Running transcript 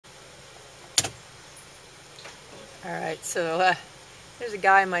All right, so there's a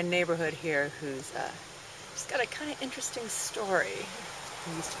guy in my neighborhood here who's just got a kind of interesting story.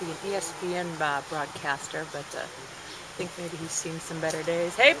 He used to be an ESPN broadcaster, but I think maybe he's seen some better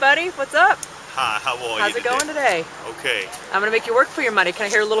days. Hey, buddy, what's up? Hi, how are How's you it going today? Okay. I'm going to make you work for your money. Can I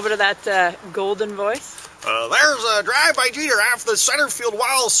hear a little bit of that golden voice? There's a drive by Jeter after the center field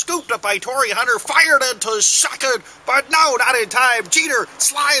wall, scooped up by Torrey Hunter, fired into second, but no, not in time. Jeter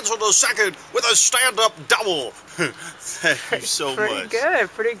slides into second with a stand-up double. Thank you so much.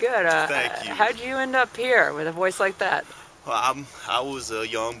 Pretty good. Thank you. How'd you end up here with a voice like that? Well, I was a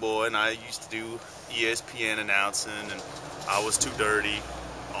young boy, and I used to do ESPN announcing, and I was too dirty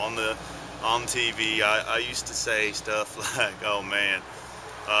on TV. I used to say stuff like, "Oh man,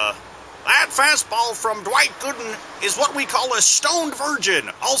 that fastball from Dwight Gooden is what we call a stoned virgin,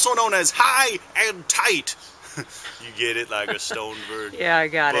 also known as high and tight." You get it, like a stoned virgin. Yeah, I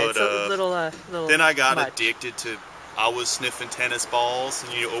got it. It's a little Then I got much. addicted to. I was sniffing tennis balls,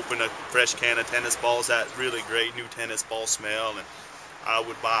 and you open a fresh can of tennis balls, that really great new tennis ball smell, and I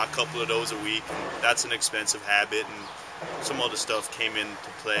would buy a couple of those a week, and that's an expensive habit, and some other stuff came into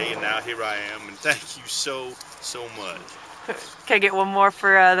play, and now here I am, and thank you so much. Can I get one more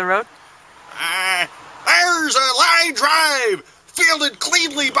for the road? There's a line drive, fielded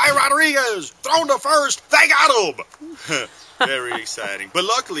cleanly by Rodriguez, thrown to first, they got him! Very exciting. But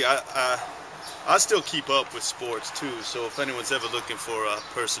luckily, I still keep up with sports too, so if anyone's ever looking for a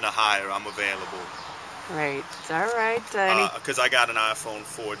person to hire, I'm available. Great. All right. Because I got an iPhone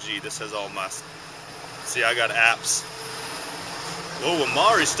 4G. This has all my... See, I got apps. Whoa,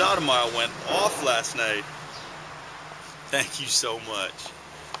 Amari Stoudemire went off last night. Thank you so much.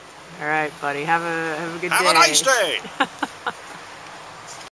 All right, buddy. Have a good day. Have a nice day.